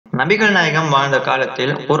நபிகள் நாயகம் வாழ்ந்த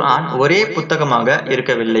காலத்தில் குர்ஆன் ஒரே புத்தகமாக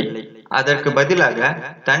இருக்கவில்லை. அதற்கு பதிலாக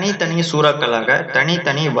தனித்தனி சூறாக்களாக,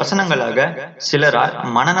 தனித்தனி வசனங்களாக சிலரால்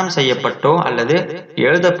மனனம் செய்யப்பட்டோ அல்லது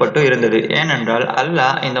எழுதப்பட்டோ இருந்தது. ஏனென்றால்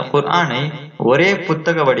அல்லாஹ் இந்த குர்ஆனை ஒரே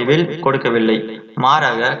புத்தக வடிவில் கொடுக்கவில்லை.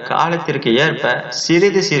 மாறாக காலத்திற்கு ஏற்ப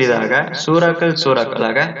சிறிது சிறிதாக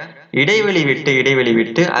சூறாக்களாக இடைவெளி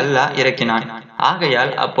விட்டு அல்லாஹ் இறக்கினான்.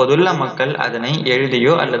 ஆகையால் அப்போதுள்ள மக்கள் அதனை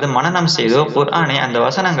எழுதியோ அல்லது மனனம் செய்தோ குர்ஆனை அந்த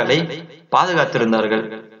வசனங்களை பாதுகாத்திருந்தார்கள்.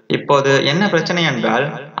 இப்போது என்ன பிரச்சனை என்றால்,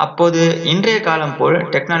 அப்போது இன்றைய காலம் போல்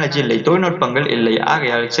டெக்னாலஜி இல்லை, தொழில்நுட்பங்கள் இல்லை.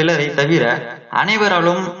 ஆகையால் சிலரை தவிர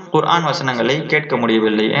அனைவராலும் குர்ஆன் வசனங்களை கேட்க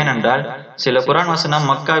முடியவில்லை. ஏனென்றால் சில குர்ஆன் வசனம்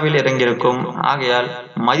மக்காவில் இறங்கியிருக்கும். ஆகையால்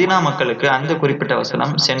மதீனா மக்களுக்கு அந்த குறிப்பிட்ட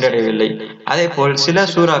வசனம் சென்றடையவில்லை. அதே போல் சில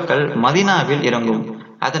சூறாக்கள் மதீனாவில் இறங்கும்.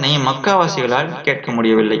 அதனை மக்காவாசிகளால் கேட்க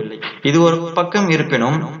முடியவில்லை. இது ஒரு பக்கம்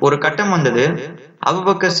இருப்பினும், ஒரு கட்டம் வந்தது.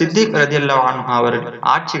 அபூபக்கர் சித்திக் ரலியல்லாஹு அன்ஹு அவரின்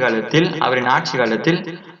ஆட்சி காலத்தில்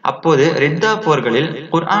அப்போது ரித்தா போர்களில்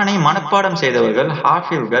குர்ஆனை மனப்பாடம் செய்தவர்கள்,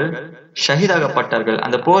 ஹாஃபில்கள் ஷஹீதாகப்பட்டார்கள்,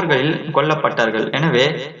 அந்த போர்களில் கொல்லப்பட்டார்கள். எனவே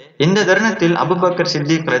இந்த தருணத்தில் அபூபக்கர்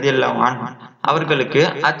சித்திக் ரலியல்லாஹு அன்ஹு அவர்களுக்கு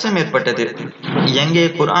அச்சம் ஏற்பட்டது. எங்கே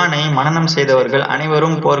குர்ஆனை மனனம் செய்தவர்கள்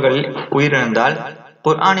அனைவரும் போர்களில் உயிரிழந்தால்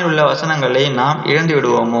குர்ஆனில் உள்ள வசனங்களை நாம் இழந்து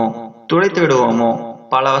விடுவோமோ, துளைத்து விடுவோமோ,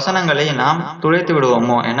 பல வசனங்களை நாம் துளைத்து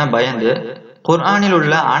விடுவோமோ என பயந்து குர்ஆனில்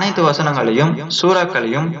உள்ள அனைத்து வசனங்களையும்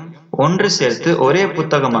சூறாக்களையும் ஒன்று சேர்த்து ஒரே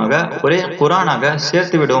புத்தகமாக, ஒரே குர்ஆனாக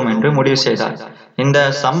சேர்த்து விடுவோம் என்று முடிவு செய்தார். இந்த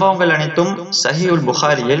சம்பவங்கள் அனைத்தும் சஹீஹுல்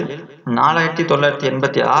புகாரியில்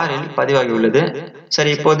 4986 பதிவாகியுள்ளது.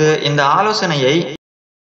 சரி, இப்போது இந்த ஆலோசனையை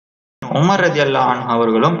உமர் ரலியல்லாஹு அன்ஹு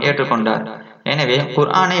அவர்களும் ஏற்றுக்கொண்டார். எனவே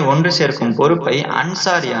குர்ஆனை ஒன்று சேர்க்கும் பொறுப்பை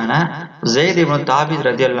அன்சாரியான ஸைத் இப்னு தாபித்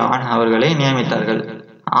ரலியல்லாஹு அன்ஹு அவர்களை நியமித்தார்கள்.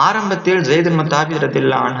 ஆரம்பத்தில் ஸைத் இப்னு தாபித்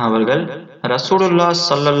ரலியல்லாஹு அன்ஹு அவர்கள் ரசூலுல்லாஹ்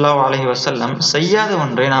ஸல்லல்லாஹு அலைஹி வஸல்லம் செய்யாத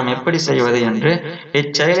ஒன்றை நாம் எப்படி செய்வது என்று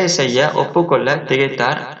இச்செயலை செய்ய ஒப்புக்கொள்ள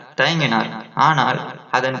தயங்கினார். ஆனால்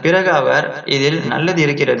அதன் பிறகு அவர் இதில் நல்லது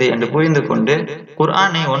இருக்கிறது என்று புரிந்து கொண்டு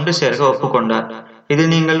குர்ஆனை ஒன்று சேர்க்க ஒப்புக்கொண்டார்.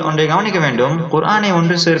 இதில் நீங்கள் ஒன்றை கவனிக்க வேண்டும். குர்ஆனை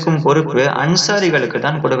ஒன்று சேர்க்கும் பொறுப்பு அன்சாரிகளுக்கு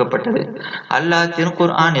தான் கொடுக்கப்பட்டது. அல்லாஹ்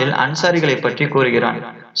திருக்குர்ஆனில் அன்சாரிகளை பற்றி கூறுகிறான்.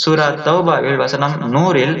 சூரா தௌபாவில் வசனம்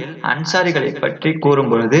 100 அன்சாரிகளை பற்றி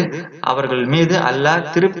கூறும் பொழுது அவர்கள் மீது அல்லாஹ்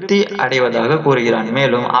திருப்தி அடைவதாக கூறுகிறான்.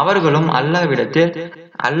 மேலும் அவர்களும்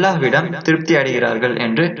அல்லாஹ்விடம் திருப்தி அடைகிறார்கள்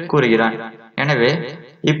என்று கூறுகிறான். எனவே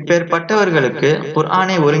இப்பேற்பட்டவர்களுக்கு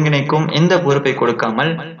குர்ஆனை ஒருங்கிணைக்கும் இந்த பொறுப்பை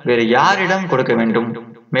கொடுக்காமல் வேறு யாரிடம் கொடுக்க வேண்டும்?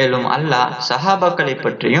 மேலும் அல்லாஹ் சஹாபாக்களை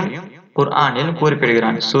பற்றியும் குர்ஆனில்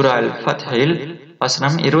குறிப்பிடுகிறான். சூரா அல் ஃபத்ஹில்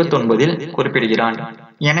வசனம் 29 குறிப்பிடுகிறான்.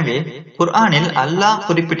 எனவே குர்ஆனில் அல்லாஹ்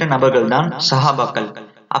குறிப்பிட்ட நபர்கள் தான் சஹாபாக்கள்.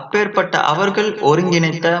 அப்பேற்பட்ட அவர்கள்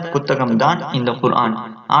ஒருங்கிணைத்த புத்தகம்தான் இந்த குர்ஆன்.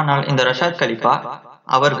 ஆனால் இந்த ரஷாத் கலிஃபா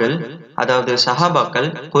அவர்கள், அதாவது சஹாபாக்கள்,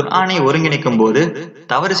 குர்ஆனை ஒருங்கிணைக்கும் போது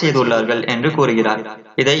தவறு செய்துள்ளார்கள் என்று கூறுகிறார்.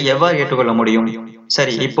 இதை எவ்வாறு ஏற்றுக்கொள்ள முடியும்?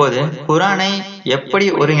 சரி, இப்போது குர்ஆனை எப்படி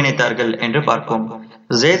ஒருங்கிணைத்தார்கள் என்று பார்ப்போம்.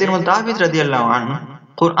 ஸைத் இப்னு தாபித் ரலியல்லாஹு அன்ஹு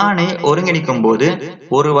குர்ஆனை ஒருங்கிணைக்கும் போது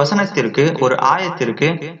ஒரு வசனத்திற்கு, ஒரு ஆயத்திற்கு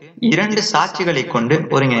 2 சாட்சிகளை கொண்டு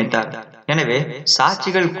ஒருங்கிணைத்தார். எனவே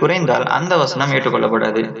சாட்சிகள் குறைந்தால் அந்த வசனம்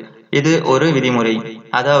ஏற்றுக்கொள்ளப்படாது. இது ஒரு விதிமுறை.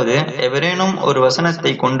 அதாவது எவரேனும் ஒரு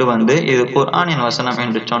வசனத்தை கொண்டு வந்து இது குர்ஆனின் வசனம்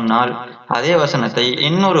என்று சொன்னால் அதே வசனத்தை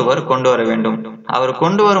இன்னொருவர் கொண்டு வர வேண்டும். அவர்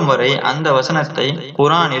கொண்டு வரும் வரை அந்த வசனத்தை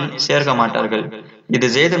குர்ஆனில் சேர்க்க மாட்டார்கள். இது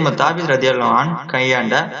ஸைத் இப்னு தாபித் ரலியல்லாஹு அன்ஹு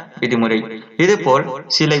கையாண்ட விதிமுறை. இதுபோல்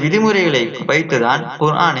சில விதிமுறைகளை வைத்துதான்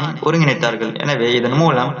குர்ஆனை ஒருங்கிணைத்தார்கள். எனவே இதன்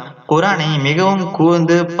மூலம் குர்ஆனை மிகவும்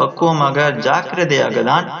கூர்ந்து பக்குவமாக, ஜாக்கிரதையாக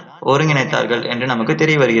தான் ஒருங்கிணைத்தார்கள் என்று நமக்கு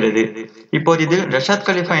தெரிய வருகிறது. இப்போது இதில் ரஷாத்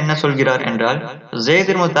கலிஃபா என்ன சொல்கிறார் என்றால்,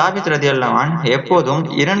 ஸைத் இப்னு தாபித் ரலியல்லாஹு அன்ஹு எப்போதும்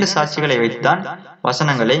 2 சாட்சிகளை வைத்துதான்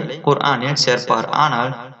வசனங்களை குர்ஆனில் சேர்ப்பார்.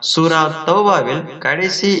 ஆனால் சூரா தௌபாவில்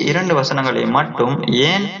கடைசி 2 வசனங்களை மட்டும்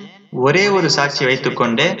ஏன் ஒரே ஒரு சாட்சி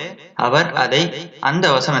வைத்துக்கொண்டே அவர் அந்த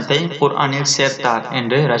வசனத்தை குர்ஆனில் சேர்த்தார்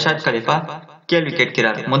என்று ரஷாத் கலிஃபா கேள்வி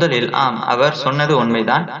கேட்கிறார். முதலில் அவர் சொன்னது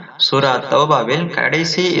உண்மைதான். சூரா தௌபாவில்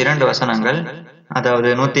கடைசி 2 வசனங்கள், அதாவது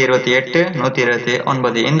 128,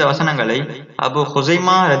 129 இந்த வசனங்களை அபு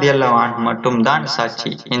ஹுஸைமா ரலியல்லாஹு அன்ஹு மட்டும்தான்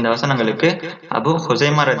சாட்சி. இந்த வசனங்களுக்கு அபு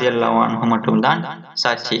ஹுஸைமா ரலியல்லாஹு அன்ஹு மட்டும்தான்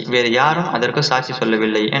சாட்சி, வேறு யாரும் அதற்கு சாட்சி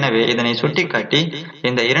சொல்லவில்லை. எனவே இதனை சுட்டிக்காட்டி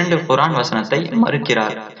இந்த 2 குர்ஆன் வசனத்தை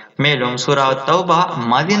மறுக்கிறார். மேலும் சூரா தௌபா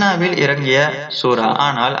மதீனாவில் இறங்கிய சூரா.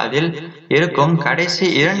 ஆனால் அதில் இருக்கும் கடைசி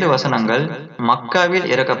 2 வசனங்கள் மக்காவில்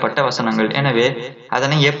இறக்கப்பட்ட வசனங்கள். எனவே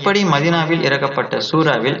அதனை எப்படி மதீனாவில் இறக்கப்பட்ட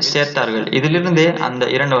சூறாவில் சேர்த்தார்கள்? இதிலிருந்தே அந்த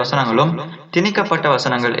 2 வசனங்களும் திணிக்கப்பட்ட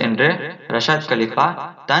வசனங்கள் என்று ரஷாத் கலிஃபா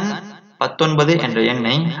தன் 19 என்ற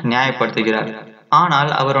எண்ணை நியாயப்படுத்துகிறார். ஆனால்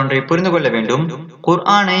அவர் ஒன்றை புரிந்து கொள்ள வேண்டும்.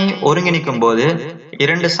 குர்ஆனை ஒருங்கிணைக்கும் போது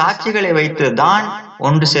 2 சாட்சிகளை வைத்து தான்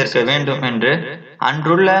ஒன்று சேர்க்க வேண்டும் என்று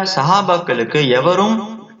அன்றுள்ள சஹாபாக்களுக்கு எவரும்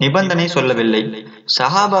நிபந்தனை சொல்லவில்லை.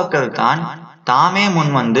 சஹாபாக்கள் தான் தாமே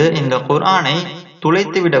முன்வந்து இந்த குர்ஆனை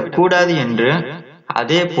துளைத்துவிடக் கூடாது என்று,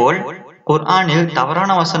 அதே போல் குர்ஆனில்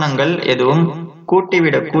தவறான வசனங்கள் எதுவும்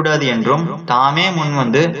கூட்டிவிடக் கூடாது என்றும் தாமே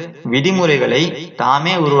முன்வந்து விதிமுறைகளை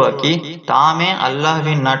தாமே உருவாக்கி தாமே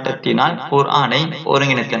அல்லாஹ்வின் நாட்டத்தினால் குர்ஆனை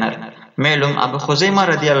ஒருங்கிணைத்தனர். மேலும் அபு ஹுசைமா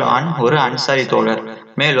ரலியல்லாஹு அன்ஹு ஒரு அன்சாரி தோழர்.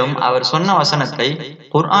 மேலும் அவர் சொன்ன வசனத்தை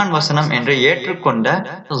குர்ஆன் வசனம் என்று ஏற்றுக்கொண்ட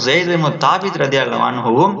ஸைத் இப்னு தாபித் ரலியல்லாஹு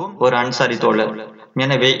அன்ஹுவும் ஒரு அன்சாரி தோழர்.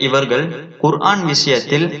 எனவே இவர்கள் குர்ஆன்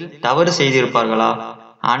விஷயத்தில் தவறு செய்திருப்பார்களா?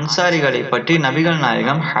 அன்சாரிகளை பற்றி நபிகள்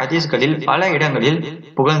நாயகம் ஹதீஸ்களில் பல இடங்களில்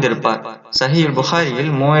புகழ்ந்திருப்பார். சஹீஹ்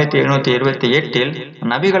புகாரியில் 3728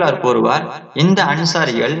 நபிகளார் கூறுவார், இந்த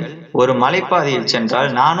அன்சாரிகள் ஒரு மலைப்பாதையில் சென்றால்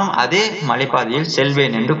நானும் அதே மலைப்பாதையில்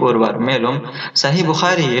செல்வேன் என்று கூறுவார். மேலும் சஹீஹ்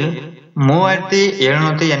புகாரியில்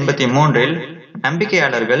 3783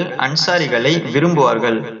 நம்பிக்கையாளர்கள் அன்சாரிகளை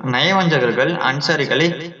விரும்புவார்கள், நயவஞ்சகர்கள் அன்சாரிகளை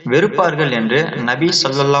வெறுப்பார்கள் என்று நபி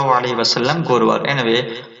ஸல்லல்லாஹு அலைஹி வஸல்லம் கூறுவார். எனவே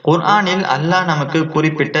குர்ஆனில் அல்லாஹ் நமக்கு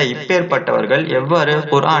குறிப்பிட்ட இப்பேற்பட்டவர்கள் எவ்வாறு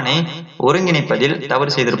குர்ஆனை ஒருங்கிணைப்பதில்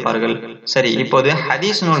தவறு செய்திருப்பார்கள்? சரி, இப்போது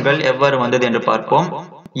ஹதீஸ் நூல்கள் எவ்வாறு வந்தது என்று பார்ப்போம்.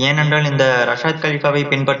 ஏனென்றால் இந்த ரஷாத் கலீஃபாவை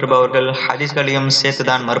பின்பற்றுபவர்கள் ஹதீஸ்களையும்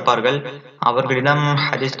சேர்த்துதான் மறுப்பார்கள். அவர்களிடம்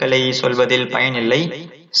ஹதீஸ்களை சொல்வதில் பயனில்லை.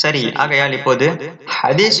 சரி, ஆகையால் இப்போது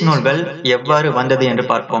ஹதீஸ் நூல்கள் எவ்வாறு வந்தது என்று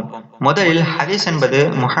பார்ப்போம். முதலில் ஹதீஸ் என்பது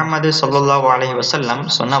முஹம்மது ஸல்லல்லாஹு அலைஹி வஸல்லம்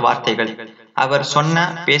சொன்ன வார்த்தைகள். அவர் சொன்ன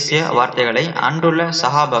பேசிய வார்த்தைகளை அன்றுள்ள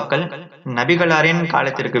சஹாபாக்கள் நபிகளாரின்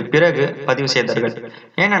காலத்திற்கு பிறகு பதிவு செய்தார்கள்.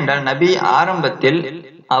 ஏனென்றால் நபி ஆரம்பத்தில்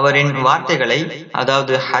அவரின் வார்த்தைகளை,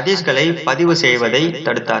 அதாவது ஹதீஸ்களை பதிவு செய்வதை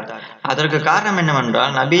தடுத்தார். அதற்கு காரணம்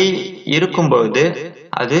என்னவென்றால், நபி இருக்கும்பொழுது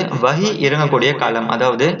அது வஹி இறங்கக்கூடிய காலம்,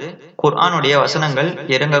 அதாவது குர்ஆனுடைய வசனங்கள்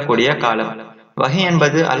இறங்கக்கூடிய காலம். வஹி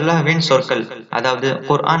என்பது அல்லாஹ்வின் சொற்கள், அதாவது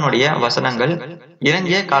குர்ஆனுடைய வசனங்கள்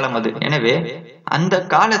இறங்கிய காலம் அது. எனவே அந்த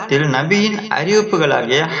காலத்தில் நபியின்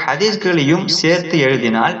அறிவிப்புகளாகிய ஹதீஸ்களையும் சேர்த்து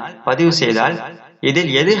எழுதினால், பதிவு செய்தால்,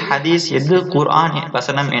 இதில் எது ஹதீஸ் எது குர்ஆன்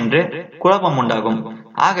வசனம் என்று குழப்பம் உண்டாகும்.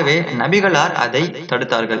 ஆகவே நபிகளார் அதை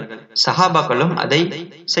தடுத்தார்கள். சஹாபாக்களும் அதை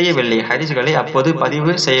செய்யவில்லை, ஹதீஸ்களை அப்போது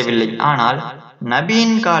பதிவு செய்யவில்லை. ஆனால்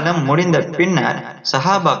நபியின் காலம் முடிந்த பின்னர்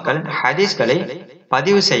சஹாபாக்கள் ஹதீஸ்களை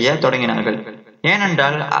பதிவு செய்ய தொடங்கினார்கள்.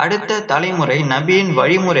 ஏனென்றால் அடுத்த தலைமுறை நபியின்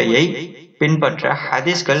வழிமுறையை பின்பற்ற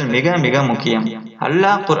ஹதீஸ்கள் மிக மிக முக்கியம்.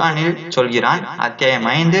 அல்லாஹ் குர்ஆனில் சொல்கிறான், அத்தியாயம்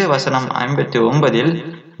 5 வசனம் 59,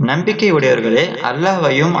 நம்பிக்கை உடையவர்களே,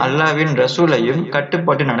 அல்லாஹ்வையும் அல்லாஹ்வின் ரசூலையும்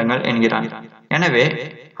கட்டுப்பட்டு நடங்கள் என்கிறான். எனவே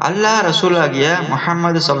அல்லாஹ் ரசூலாகிய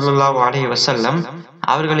முஹம்மது ஸல்லல்லாஹு அலைஹி வஸல்லம்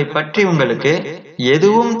அவர்களை பற்றி உங்களுக்கு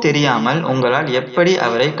எதுவும் தெரியாமல் உங்களால் எப்படி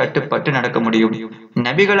அவரை கட்டுப்பட்டு நடக்க முடியும்?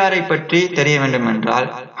 நபிகளாரை பற்றி தெரிய வேண்டும் என்றால்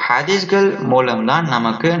ஹதீஸ்கள் மூலம்தான்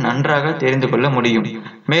நமக்கு நன்றாக தெரிந்து கொள்ள முடியும்.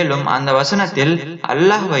 மேலும் அந்த வசனத்தில்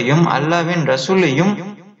அல்லாஹ்வையும் அல்லாஹ்வின் ரசூலையும்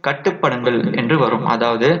கட்டுப்படுங்கள் என்று வரும்.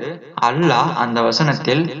 அதாவது அல்லாஹ் அந்த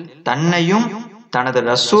வசனத்தில் தன்னையும் தனது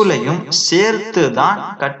ரசூலையும் சேர்த்து தான்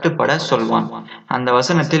கட்டுப்பட சொல்வான். அந்த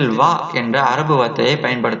வசனத்தில் வா என்ற அரபு வார்த்தையை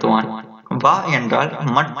பயன்படுத்துவான். வா என்றால்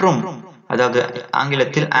மற்றும், அதாவது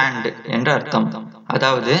ஆங்கிலத்தில் and என்ற அர்த்தம்.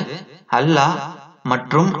 அதாவது அல்லாஹ்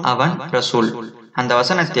மற்றும் அவன் ரசூல். அந்த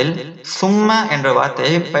வசனத்தில் சும்மா என்ற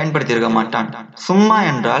வார்த்தையை பயன்படுத்தியிருக்க மாட்டான். சும்மா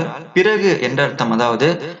என்றால் பிறகு என்ற அர்த்தம். அதாவது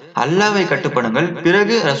அல்லாஹ்வை கட்டுப்படுங்கள்,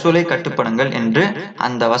 பிறகு ரசூலை கட்டுப்படுங்கள் என்று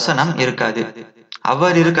அந்த வசனம் இருக்காது.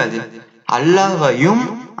 அவர் இருக்காது. அல்லாஹ்வையும்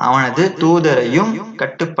அவனது தூதரையும்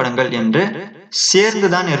கட்டுப்படுங்கள் என்று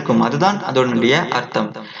சேர்ந்துதான் இருக்கும். அதுதான் அதனுடைய அர்த்தம்.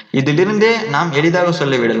 இதிலிருந்தே நாம் எளிதாக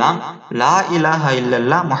சொல்லிவிடலாம், லா இலாஹ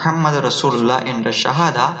இல்லல்லாஹ் முஹம்மது ரசூலுல்லாஹ் என்ற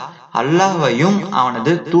ஷஹாதா அல்லாஹ்வையும்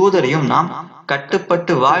அவனது தூதரையும் நாம்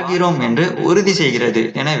கட்டுப்பட்டு வாழ்கிறோம் என்று உறுதி செய்கிறது.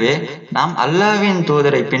 எனவே நாம் அல்லாஹ்வின்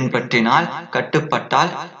தூதரை பின்பற்றினால்,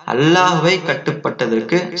 கட்டுப்பட்டால் அல்லாஹ்வை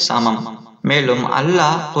கட்டுப்பட்டதற்கு சமம். மேலும்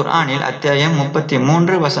அல்லாஹ் குர்ஆனில் அத்தியாயம்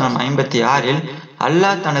 33 வசனம் 56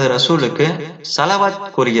 அல்லாஹ் தனது ரசூலுக்கு சலவாத்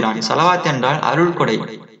கூறுகிறான். சலவாத் என்றால் அருள்கொடை.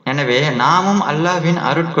 எனவே நாமும் அல்லாஹ்வின்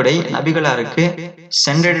அருட்கொடை நபிகளாருக்கு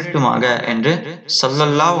சென்றெடுத்துமாக என்று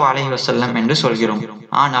ஸல்லல்லாஹு அலைஹி வஸல்லம் என்று சொல்கிறோம்.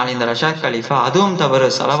 ஆனால் இந்த ரஷாத் கலீஃபா அதுவும் தவறு,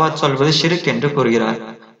 சலவாத் சொல்வது ஷிர்க் என்று கூறுகிறார்.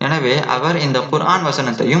 எனவே அவர் இந்த குர்ஆன்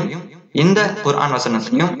வசனத்தையும் இந்த குர்ஆன்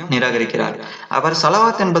வசனத்தையும் நிராகரிக்கிறார். அவர்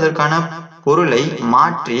சலவாத் என்பதற்கான பொருளை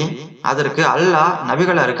மாற்றி அதற்கு அல்லாஹ்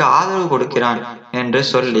நபிகளாருக்கு ஆதரவு கொடுக்கிறான் என்று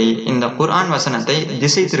சொல்லி இந்த குர்ஆன் வசனத்தை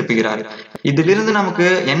திசை திருப்புகிறார். இதிலிருந்து நமக்கு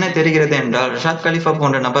என்ன தெரிகிறது என்றால், ரஷாத் கலிஃபா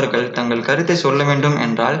போன்ற நபர்கள் தங்கள் கருத்தை சொல்ல வேண்டும்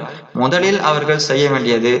என்றால் முதலில் அவர்கள் செய்ய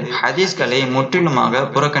வேண்டியது ஹதீஸ்களை முற்றிலுமாக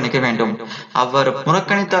புறக்கணிக்க வேண்டும். அவ்வாறு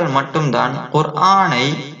புறக்கணித்தால் மட்டும்தான் குர்ஆனை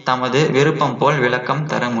தமது விருப்பம் போல் விளக்கம்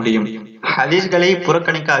தர முடியும். ஹதீஸ்களை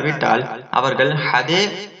புறக்கணிக்காவிட்டால் அவர்கள்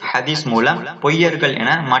ஹதீஸ் மூலம் பொய்யர்கள் என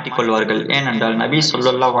மாட்டிக்கொள்வார்கள். ஏனென்றால் நபி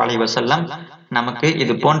ஸல்லல்லாஹு அலைஹி வஸல்லம் நமக்கு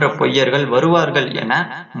இது போன்ற பொய்யர்கள் வருவார்கள் என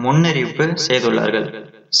முன்னறிவிப்பு செய்துள்ளார்கள்.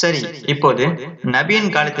 சரி, இப்போது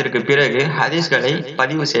நபியின் காலத்திற்கு பிறகு ஹதீஸ்களை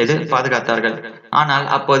பதிவு செய்து பாதுகாத்தார்கள். ஆனால்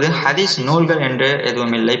அப்போது ஹதீஸ் நூல்கள் என்று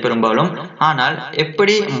எதுவும் இல்லை பெரும்பாலும். ஆனால்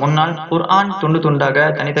எப்படி முன்னால் குர்ஆன் துண்டு துண்டாக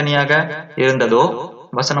தனித்தனியாக இருந்ததோ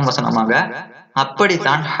வசனம் வசனமாக,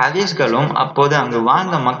 அப்படித்தான் ஹதீஸ்களும் அப்போது அங்கு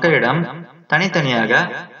வாழ்ந்த மக்களிடம் தனித்தனியாக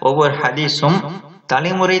ஒவ்வொரு ஹதீஸும்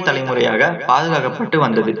தலைமுறையாக பாதுகாக்கப்பட்டு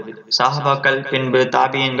வந்தது. சஹாபாக்கள், பின்பு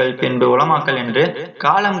தாபியீன்கள், பின்பு உலமாக்கள் என்று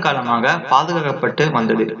காலமாக பாதுகாக்கப்பட்டு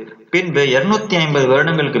வந்தது. பின்பு 250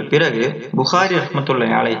 வருடங்களுக்கு பிறகு புகாரி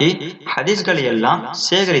ரஹ்மத்துல்லாஹி அலைஹி ஹதீஸ்களை எல்லாம்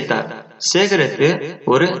சேகரித்து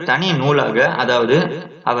ஒரு தனி நூலாக, அதாவது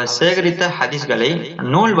அவர் சேகரித்த ஹதீஸ்களை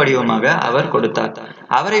நூல் வடிவமாக அவர் கொடுத்தார்.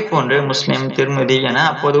 அவரை போன்று முஸ்லிம், திர்மிதி என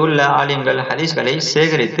அப்போது உள்ள ஆலிம்கள் ஹதீஸ்களை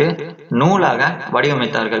சேகரித்து நூலாக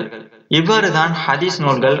வடிவமைத்தார்கள். இவ்வாறுதான் ஹதீஸ்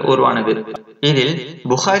நூல்கள் உருவானது. இதில்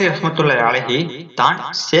புகாரி ரஹ்மத்துல்லாஹி அலைஹி தான்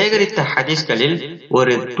சேகரித்த ஹதீஸ்களில்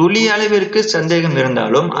ஒரு துளி அளவிற்கு சந்தேகம்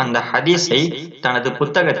இருந்தாலும் அந்த ஹதீஸை தனது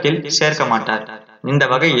புத்தகத்தில் சேர்க்க மாட்டார். இந்த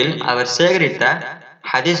வகையில் அவர் சேகரித்த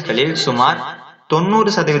ஹதீஸ்களில் சுமார்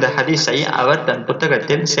 90% ஹதீஸை அவர் தன்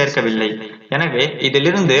புத்தகத்தில் சேர்க்கவில்லை. எனவே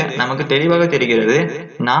இதிலிருந்து நமக்கு தெளிவாக தெரிகிறது,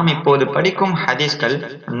 நாம் இப்போது படிக்கும் ஹதீஸ்கள்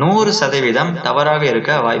 100% தவறாக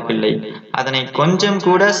இருக்க வாய்ப்பில்லை. அதனை கொஞ்சம்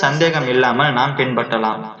கூட சந்தேகம் இல்லாமல் நாம்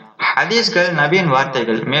பின்பற்றலாம். ஹதீஸ்கள் நபியின்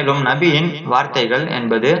வார்த்தைகள். மேலும் நபியின் வார்த்தைகள்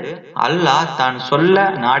என்பது அல்லாஹ் தான் சொல்ல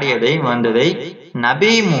நாடியதை வந்ததை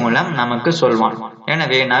நபி மூலம் நமக்கு சொல்வான்.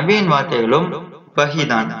 எனவே நபியின் வார்த்தைகளும்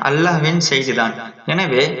வஹீதான், அல்லாஹ்வின் செய்திதான்.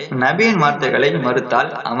 எனவே நபியின் வார்த்தைகளை மறுத்தால்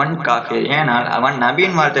அவன் காஃபிர். ஏனால் அவன்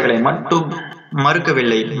நபியின் வார்த்தைகளை மட்டும்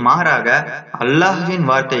மறுக்கவில்லை, மாறாக அல்லாஹ்வின்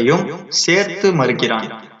வார்த்தையும் சேர்த்து மறுக்கிறான்.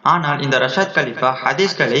 ஆனால் இந்த ரஷாத் கலிஃபா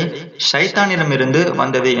ஹதீஸ்களை ஷைத்தானிடமிருந்து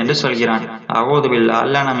வந்தது என்று சொல்கிறான். அஊது பில்லாஹ்,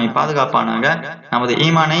 அல்லாஹ் நம்மை பாதுகாப்பானாக, நமது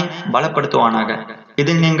ஈமானை பலப்படுத்துவானாக.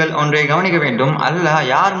 இதில் நீங்கள் ஒன்றை கவனிக்க வேண்டும். அல்லாஹ்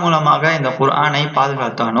யார் மூலமாக இந்த குர்ஆனை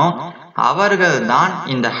பாதுகாத்தானோ அவர்கள் தான்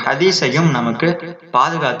இந்த ஹதீஸையும் நமக்கு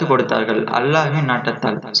பாதுகாத்து கொடுத்தார்கள். அல்லாஹ்வின்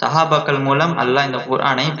நாட்டத்தால் சஹாபாக்கள் மூலம் அல்லாஹ் இந்த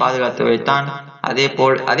குர்ஆனை பாதுகாத்து வைத்தான்.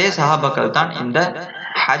 அதே சஹாபாக்கள் தான் இந்த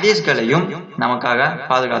ஹதீஸ்களையும் நமக்காக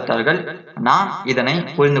பாதுகாத்தார்கள். நாம் இதனை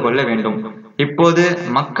புரிந்து கொள்ள வேண்டும். இப்போது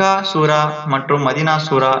மக்கா சூரா மற்றும் மதினா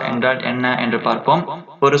சூரா என்றால் என்ன என்று பார்ப்போம்.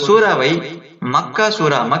 ஒரு சூறாவை மக்கா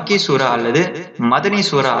சூரா, மக்கி சூரா அல்லது மதனி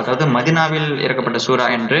சூரா, அதாவது மதினாவில் இறக்கப்பட்ட சூரா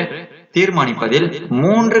என்று தீர்மானிப்பதில்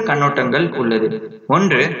 3 கண்ணோட்டங்கள் உள்ளது.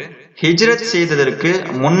 ஒன்று, ஹிஜ்ரத் செய்ததற்கு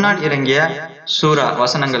முன்னால் இறங்கிய சூரா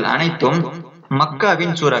வசனங்கள் அனைத்தும்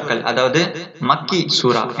மக்காவின் சூறாக்கள், அதாவது மக்கி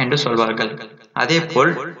சூரா என்று சொல்வார்கள். அதே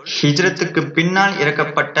போல் ஹிஜ்ரத்துக்கு பின்னால்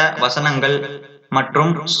இறக்கப்பட்ட வசனங்கள்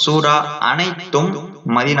மற்றும் சூரா அனைத்தும்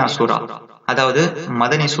மதினா சூரா, அதாவது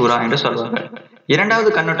மதனி சூரா என்று சொல்வார்கள். இரண்டாவது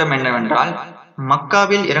கண்ணோட்டம் என்னவென்றால்,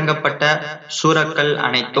 மக்காவில் இறங்கப்பட்ட சூறாக்கள்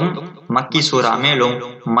அனைத்தும் மக்கி சூரா, மேலும்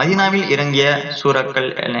மதினாவில் இறங்கிய சூறாக்கள்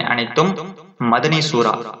அனைத்தும் மதனி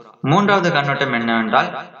சூரா. மூன்றாவது கண்ணோட்டம்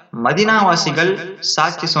என்னவென்றால், மதினாவாசிகள்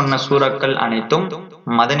சாட்சி சொன்ன சூறாக்கள் அனைத்தும்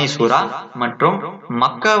மதனி சூரா மற்றும்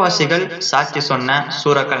மக்காவாசிகள் சாட்சி சொன்ன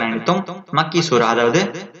சூறாக்கள் அனைத்தும் மக்கி சூரா, அதாவது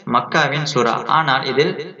மக்காவின் சூரா. ஆனால்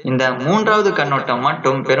இதில் இந்த மூன்றாவது கண்ணோட்டம்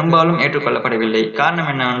மட்டும் பெரும்பாலும் ஏற்றுக்கொள்ளப்படவில்லை.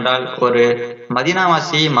 காரணம் என்னவென்றால், ஒரு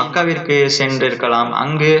மதினாவாசி மக்காவிற்கு சென்றிருக்கலாம்,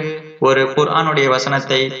 அங்கு ஒரு குர்ஆனுடைய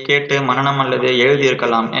வசனத்தை கேட்டு மனனம் அல்லது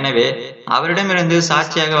எழுதியிருக்கலாம். எனவே அவரிடமிருந்து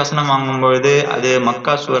சாட்சியாக வசனம் வாங்கும் பொழுது அது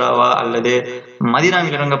மக்கா சூறாவா அல்லது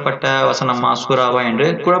மதீனாவில் இறங்கப்பட்ட வசனமா சூறாவா என்று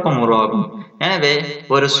குழப்பம் உருவாகும். எனவே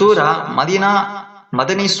ஒரு சூரா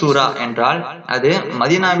மதனி சூரா என்றால் அது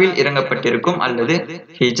மதீனாவில் இறங்கப்பட்டிருக்கும் அல்லது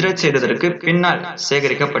ஹிஜ்ரத் செய்ததற்கு பின்னால்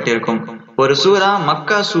சேகரிக்கப்பட்டிருக்கும். ஒரு சூரா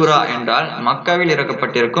மக்கா சூரா என்றால் மக்காவில்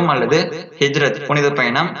இறக்கப்பட்டிருக்கும் அல்லது ஹிஜ்ரத் புனித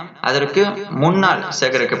பயணம் அதற்கு முன்னால்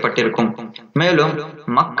சேகரிக்கப்பட்டிருக்கும். மேலும்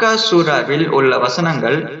மக்கா சூராவில் உள்ள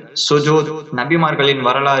வசனங்கள் சுஜூத், நபிமார்களின்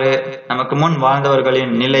வரலாறு, நமக்கு முன்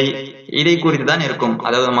வாழ்ந்தவர்களின் நிலை, இதை குறித்துதான் இருக்கும்.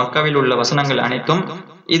 அதாவது மக்காவில் உள்ள வசனங்கள் அனைத்தும்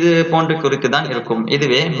இது போன்று குறித்துதான் இருக்கும்.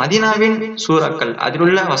 இதுவே மதீனாவின் சூறாக்கள்,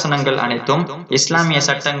 அதிலுள்ள வசனங்கள் அனைத்தும் இஸ்லாமிய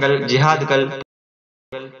சட்டங்கள், ஜிஹாதுகள்,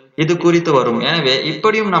 இது குறித்து வரும். எனவே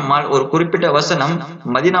இப்படியும் நம்மால் ஒரு குறிப்பிட்ட வசனம்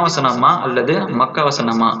மதீனா வசனமா அல்லது மக்கா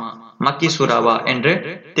வசனமா, மக்கி சூராவா என்று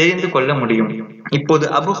தெரிந்து கொள்ள முடியும். இப்போது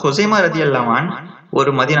அபு ஹுசைமா ரலியல்லாஹு அன்ஹு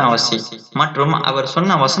ஒரு மதீனாவாசி மற்றும் அவர்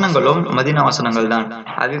சொன்ன வசனங்களும் மதீனா வசனங்கள் தான்,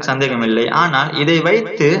 அதில் சந்தேகமில்லை. ஆனால் இதை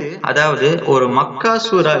வைத்து, அதாவது ஒரு மக்கா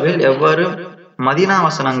சூராவில் எவ்வாறு மதீனா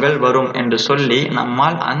வசனங்கள் வரும் என்று சொல்லி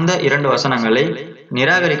நம்மால் அந்த 2 வசனங்களை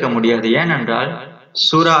நிராகரிக்க முடியாது. ஏனென்றால்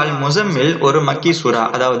சூரா அல் முஸம்மில் ஒரு மக்கி சூரா,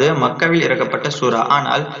 அதாவது மக்காவில் இறக்கப்பட்ட சூரா.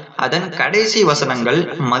 ஆனால் அதன் கடைசி வசனங்கள்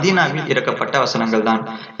மதீனாவில் இறக்கப்பட்ட வசனங்கள் தான்.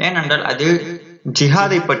 ஏனென்றால் அதில்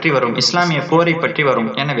ஜிஹாதை பற்றி வரும், இஸ்லாமிய போரை பற்றி வரும்.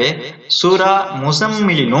 எனவே சூரா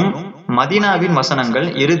முஸம்மிலும் மதீனாவின் வசனங்கள்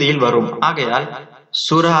இறுதியில் வரும். ஆகையால்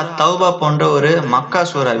சூரா தௌபா போன்ற ஒரு மக்கா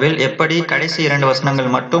சூராவில் எப்படி கடைசி 2 வசனங்கள்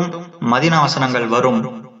மட்டும் மதீனா வசனங்கள் வரும்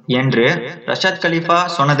என்று ரஷாத் கலீஃபா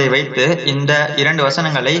சொன்னதை வைத்து இந்த 2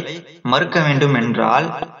 வசனங்களை மறுக்க வேண்டும் என்றால்,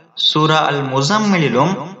 சூரா அல்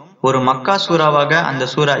முஸம்மிலும் ஒரு மக்கா சூராவாக அந்த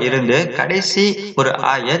சூரா இருந்து கடைசி ஒரு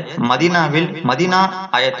ஆயத் மதீனா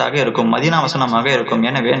ஆயத்தாக இருக்கும், மதீனா வசனமாக இருக்கும்.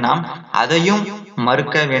 எனவே நாம் அதையும்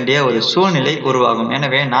மறுக்க வேண்டிய ஒரு சூழ்நிலை உருவாகும்.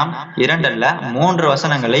 எனவே நாம் 2 அல்ல 3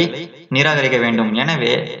 வசனங்களை நிராகரிக்க வேண்டும்.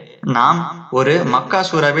 எனவே நாம் ஒரு மக்கா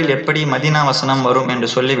சூராவில் எப்படி மதீனா வசனம் வரும் என்று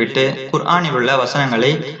சொல்லிவிட்டு குர்ஆனில் உள்ள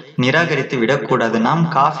வசனங்களை நிராகரித்து விடக்கூடாது. நாம்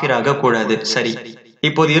காஃபிராக கூடாது. சரி,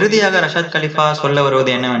 இப்போது இறுதியாக ரஷாத் கலீஃபா சொல்ல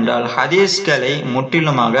வருவது என்னவென்றால், ஹதீஸ்களை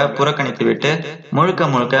முற்றிலுமாக புறக்கணித்துவிட்டு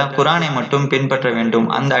முழுக்க குர்ஆனை மட்டும் பின்பற்ற வேண்டும்.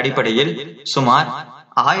 அந்த அடிப்படையில் சுமார்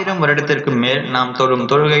 1000 வருடத்திற்கு மேல் நாம் தொழும்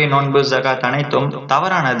தொழுகை, நோன்பு, ஜகாத் அனைத்தும்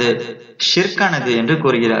தவறானது, ஷிர்கானது என்று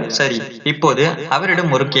கூறுகிறார். சரி, இப்போது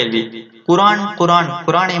அவரிடம் ஒரு கேள்வி.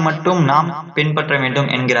 குர்ஆனை மட்டும் நாம் பின்பற்ற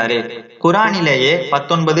வேண்டும் என்கிறாரே, குர்ஆனிலேயே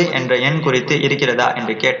 19 என்ற எண் குறித்து இருக்கிறதா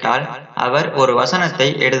என்று கேட்டால் அவர் ஒரு வசனத்தை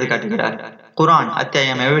எடுத்து காட்டுகிறார். குர்ஆன்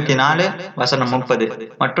அத்தியாயம் 74 வசனம் 30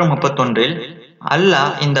 மற்றும் 31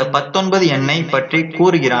 அல்லாஹ் இந்த 19 எண்ணை பற்றி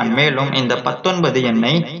கூறுகிறான். மேலும் இந்த 19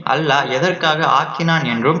 எண்ணை அல்லாஹ் எதற்காக ஆக்கினான்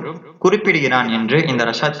என்றும் குறிப்பிடுகிறான் என்று இந்த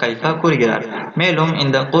ரஷாத் கலீஃபா கூறுகிறார். மேலும்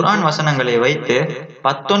இந்த குர்ஆன் வசனங்களை வைத்து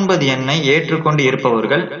 19 எண்ணை ஏற்றுக்கொண்டு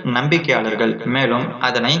இருப்பவர்கள் நம்பிக்கையாளர்கள், மேலும்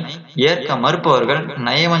அதனை ஏற்க மறுப்பவர்கள்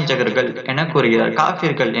நயவஞ்சகர்கள் என கூறுகிறார்,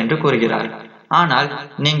 காஃபிர்கள் என்று கூறுகிறார். ஆனால்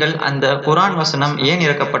நீங்கள் அந்த குர்ஆன் வசனம் ஏன்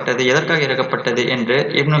இறக்கப்பட்டது, எதற்காக இறக்கப்பட்டது என்று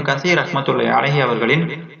இப்னு கசீர் ரஹ்மத்துல்லாஹி அலைஹி அவர்களின்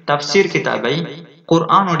தப்சீர் கிதாபை,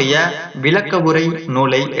 குர்ஆனுடைய விளக்க உரை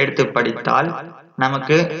நூலை எடுத்து படித்தால்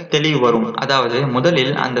நமக்கு தெளிவு வரும். அதாவது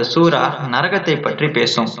முதலில் அந்த சூரா நரகத்தை பற்றி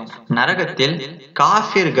பேசும். நரகத்தில்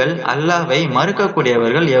காஃபிர்கள், அல்லாஹ்வை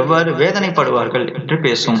மறுக்கக்கூடியவர்கள் எவ்வாறு வேதனைப்படுவார்கள் என்று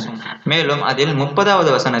பேசும். மேலும் அதில்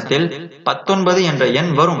 30வது வசனத்தில் 19 என்ற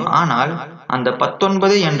எண் வரும். ஆனால் அந்த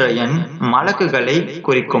 19 என்ற எண் மலக்குகளை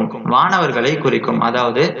குறிக்கும், வானவர்களை குறிக்கும்.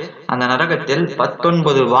 அதாவது அந்த நரகத்தில்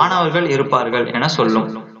 19 வானவர்கள் இருப்பார்கள் என சொல்லும்.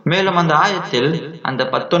 மேலும் அந்த ஆயத்தில் அந்த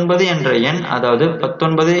 19 என்ற எண், அதாவது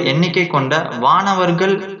 19 எண்ணிக்கை கொண்ட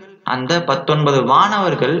வானவர்கள், அந்த 19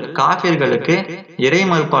 வானவர்கள் காஃபிர்களுக்கு, இறை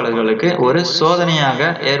மறுப்பாளர்களுக்கு ஒரு சோதனையாக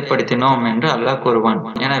ஏற்படுத்தினோம் என்று அல்லாஹ் கூறுவான்.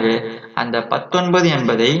 எனவே அந்த 19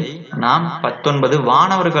 என்பதை நாம் 19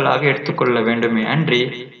 வானவர்களாக எடுத்துக்கொள்ள வேண்டுமே அன்றி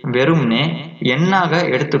வெறும்னே எண்ணாக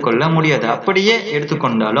எடுத்துக்கொள்ள முடியாது. அப்படியே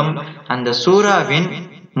எடுத்துக்கொண்டாலும் அந்த சூராவின்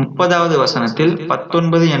 30வது வசனத்தில்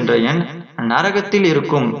 19 என்ற எண் நரகத்தில்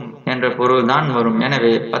இருக்கும் என்ற பொருள் தான் வரும்.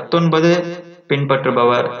 எனவே 19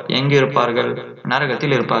 பின்பற்றுபவர் எங்கு இருப்பார்கள்?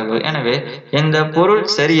 நரகத்தில் இருப்பார்கள். எனவே இந்த பொருள்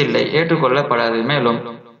சரியில்லை, ஏற்றுக்கொள்ளப்படாது.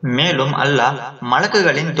 மேலும் அல்லாஹ்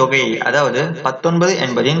மலக்குகளின் தொகையை, அதாவது 19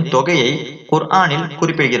 என்பதின் தொகையை குர்ஆனில்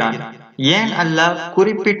குறிப்பிடுகிறான். ஏன் அல்லாஹ்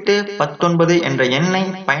குறிப்பிட்டு 19 என்ற எண்ணை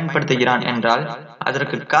பயன்படுத்துகிறான் என்றால்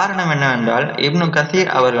அதற்கு காரணம் என்னவென்றால், இப்னு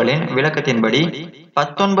கசீர் அவர்களின் விளக்கத்தின்படி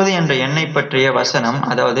 19 என்ற எண்ணை பற்றிய வசனம்,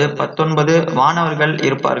 அதாவது 19 வானவர்கள்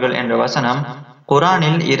இருப்பார்கள் என்ற வசனம்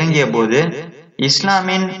குர்ஆனில் இறங்கிய போது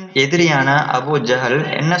இஸ்லாமின் எதிரியான அபு ஜஹல்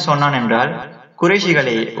என்ன சொன்னான் என்றால்,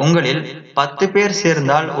 குறைஷிகளே, உங்களில் 10 பேர்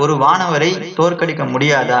சேர்ந்தால் ஒரு வானவரை தோற்கடிக்க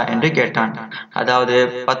முடியாதா என்று கேட்டான். அதாவது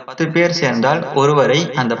 10 பேர் சேர்ந்தால் ஒருவரை,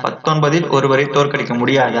 அந்த 19 ஒருவரை தோற்கடிக்க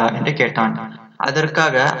முடியாதா என்று கேட்டான்.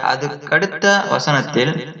 அதற்காக அதுக்கடுத்த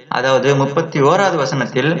வசனத்தில், அதாவது 31வது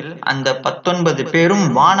வசனத்தில் அந்த 19 பேரும்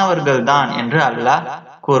வானவர்கள் தான் என்று அல்லாஹ்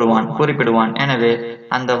குறிப்பிடுவான். எனவே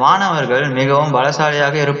அந்த வானவர்கள் மிகவும்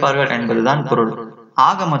பலசாலியாக இருப்பார்கள் என்பதுதான் பொருள்.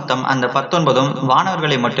 ஆக மொத்தம் அந்த 19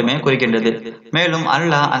 வானவர்களை மட்டுமே குறிக்கின்றது. மேலும்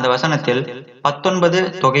அல்லாஹ் அந்த வசனத்தில் 19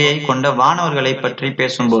 தொகையை கொண்ட வானவர்களை பற்றி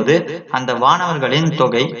பேசும்போது அந்த வானவர்களின்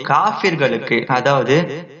தொகை காஃபிர்களுக்கு, அதாவது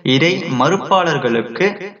இறை மறுப்பாளர்களுக்கு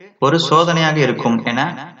ஒரு சோதனையாக இருக்கும் என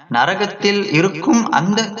நரகத்தில் இருக்கும்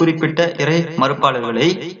அந்த குறிப்பிட்ட இறை மறுப்பாளர்களை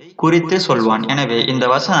குறித்து சொல்வான். எனவே இந்த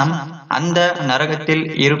வசனம் அந்த நரகத்தில்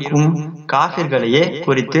இருக்கும் காஃபிர்களையே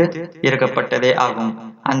குறித்து இறக்கப்பட்டதே ஆகும்.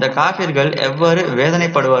 அந்த காபிர்கள் எவ்வாறு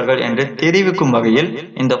வேதனைப்படுவார்கள் என்று தெரிவிக்கும் வகையில்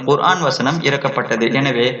இந்த குர்ஆன் வசனம் இறக்கப்பட்டது.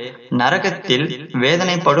 எனவே நரகத்தில்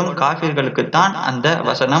வேதனைப்படும் காபிர்களுக்குத்தான் அந்த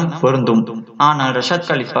வசனம் பொருந்தும். ஆனால் ரஷாத்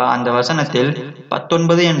கலிஃபா அந்த வசனத்தில்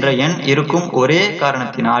 19 என்ற எண் இருக்கும் ஒரே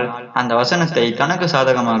காரணத்தினால் அந்த வசனத்தை தனக்கு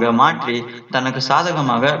சாதகமாக மாற்றி தனக்கு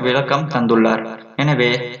சாதகமாக விளக்கம் தந்துள்ளார்.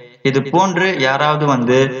 எனவே இது போன்று யாராவது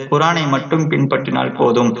வந்து குர்ஆனை மட்டும் பின்பற்றினால்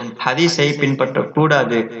போதும், ஹதீஸை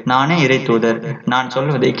பின்பற்றக்கூடாது, நானே இறை தூதர், நான்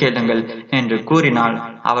சொல்வதை கேளுங்கள் என்று கூறினால்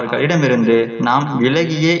அவர்களிடமிருந்து நாம்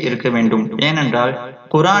விலகியே இருக்க வேண்டும். ஏனென்றால்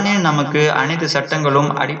குர்ஆனில் நமக்கு அனைத்து சட்டங்களும்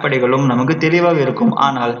அடிப்படைகளும் நமக்கு தெளிவாக இருக்கும்.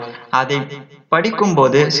 ஆனால் அதை படிக்கும்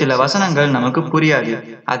போது சில வசனங்கள் நமக்கு புரியாது.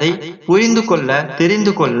 அதை புரிந்து கொள்ள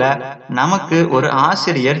தெரிந்து கொள்ள நமக்கு ஒரு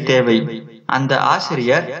ஆசிரியர் தேவை. அந்த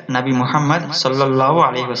ஆசிரியர் நபி முஹம்மது ஸல்லல்லாஹு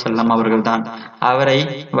அலைஹி வஸல்லம் அவர்கள்தான். அவரை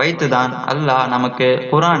வைத்துதான் அல்லாஹ் நமக்கு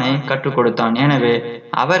குர்ஆனை கற்றுக் கொடுத்தான். எனவே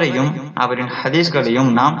அவரையும் அவரின் ஹதீஸ்களையும்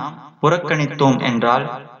நாம் புறக்கணித்தோம் என்றால்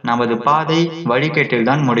நமது பாதை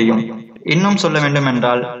வழிகேட்டில்தான் முடியும். இன்னும் சொல்ல வேண்டும்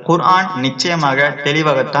என்றால் குர்ஆன் நிச்சயமாக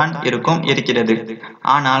தெளிவாகத்தான் இருக்கிறது.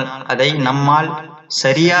 ஆனால் அதை நம்மால்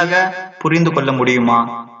சரியாக புரிந்து கொள்ள முடியுமா?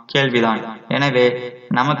 கேள்விதான். எனவே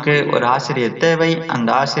நமக்கு ஒரு ஆசிரியர் தேவை. அந்த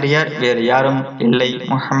ஆசிரியர் வேறு யாரும் இல்லை,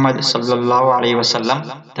 முஹம்மது ஸல்லல்லாஹு அலைஹி வஸல்லம்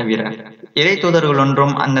தவிர. இறை தூதர்கள்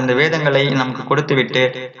ஒன்றும் அந்தந்த வேதங்களை நமக்கு கொடுத்துவிட்டு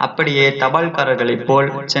அப்படியே தபால்காரர்களைப் போல்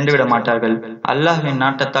சென்றுவிட மாட்டார்கள். அல்லாஹ்வின்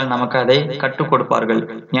நாட்டத்தால் நமக்கு அதை கற்றுக் கொடுப்பார்கள்.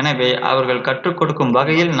 எனவே அவர்கள் கற்றுக் கொடுக்கும்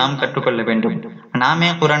வகையில் நாம் கற்றுக்கொள்ள வேண்டும். நாமே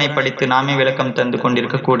குர்ஆனை படித்து நாமே விளக்கம் தந்து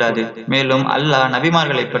கொண்டிருக்க கூடாது. மேலும் அல்லாஹ்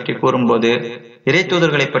நபிமார்களை பற்றி கூறும்போது, இறை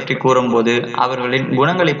தூதர்களை பற்றி கூறும்போது அவர்களின்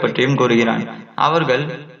குணங்களை பற்றியும் கூறுகிறான். அவர்கள்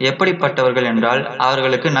எப்படிப்பட்டவர்கள் என்றால்,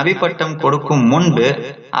 அவர்களுக்கு நபி பட்டம் கொடுக்கும் முன்பு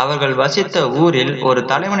அவர்கள் வசித்த ஊரில் ஒரு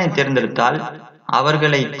தலைவனை தேர்ந்தெடுத்தால்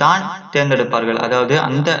அவர்களைத்தான் தேர்ந்தெடுப்பார்கள். அதாவது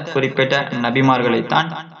அந்த குறிப்பிட்ட நபிமார்களைத்தான்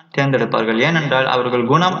தேர்ந்தெடுப்பார்கள். ஏனென்றால் அவர்கள்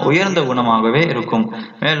குணம் உயர்ந்த குணமாகவே இருக்கும்.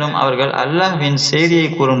 மேலும் அவர்கள் அல்லாஹ்வின் செய்தியை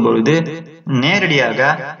கூறும் பொழுது நேரடியாக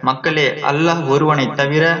மக்களே, அல்லாஹ் ஒருவனை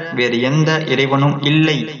தவிர வேறு எந்த இறைவனும்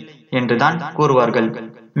இல்லை என்றுதான் கூறுவார்கள்.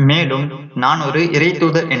 மேலும் நான் ஒரு இறை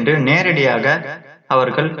தூதர் என்று நேரடியாக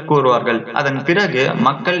அவர்கள் கூறுவார்கள். அதன் பிறகு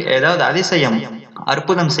மக்கள் ஏதாவது அதிசயம்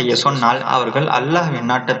அற்புதம் செய்ய சொன்னால் அவர்கள் அல்லாஹ்வின்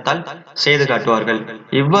நாட்டத்தால் செய்து காட்டுவார்கள்.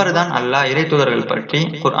 இவ்வாறுதான் அல்லாஹ் இறை தூதர்கள் பற்றி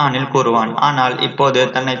குர்ஆனில் கூறுவான். ஆனால் இப்போது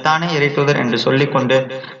தன்னைத்தானே இறை தூதர் என்று சொல்லிக் கொண்டு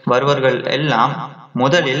வருவர்கள் எல்லாம்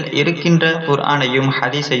முதலில் இருக்கின்ற குர்ஆனையும்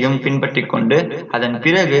ஹதீஸையும் பின்பற்றி கொண்டு அதன்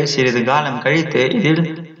பிறகு சிறிது காலம் கழித்து இதில்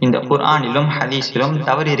இந்த குர்ஆனிலும் ஹதீஸிலும்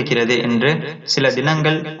தவறு இருக்கிறது என்று சில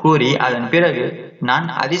தினங்கள் கூறி அதன் பிறகு நான்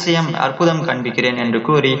அதிசயம் அற்புதம் காண்பிக்கிறேன் என்று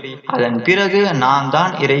கூறி அதன் பிறகு நான்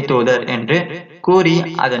தான் இறை தூதர் என்று கூறி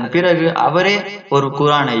அதன் பிறகு அவரே ஒரு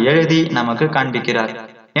குர்ஆனை எழுதி நமக்கு காண்பிக்கிறார்.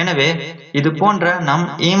 எனவே இது போன்ற நம்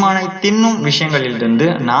ஈமானை தின்னும் விஷயங்களிலிருந்து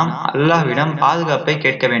நாம் அல்லாஹ்விடம் பாதுகாப்பை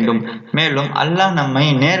கேட்க வேண்டும். மேலும் அல்லாஹ் நம்மை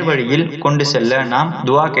நேர்வழியில் கொண்டு செல்ல நாம்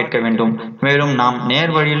துஆ கேட்க வேண்டும். மேலும் நாம்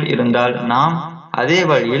நேர்வழியில் இருந்தால் நாம் அதே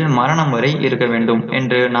வழியில் மரணம் வரை இருக்க வேண்டும்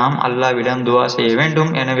என்று நாம் அல்லாஹ்விடம் துஆ செய்ய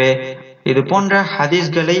வேண்டும். எனவே இது போன்ற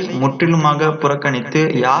ஹதீஸ்களை முற்றிலுமாக புறக்கணித்து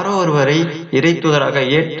யாரோ ஒருவரை இறை தூதராக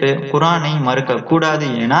ஏற்று குர்ஆனை மறுக்க கூடாது.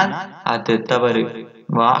 ஏனால் அது தவறு.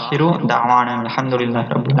 வாஹிரு தஅவானா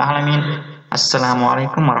அல்ஹம்துலில்லாஹி ரப்பில் ஆலமீன். அஸ்ஸலாமு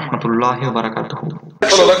அலைக்கும் வரஹ்மத்துல்லாஹி வபரகாத்துஹு.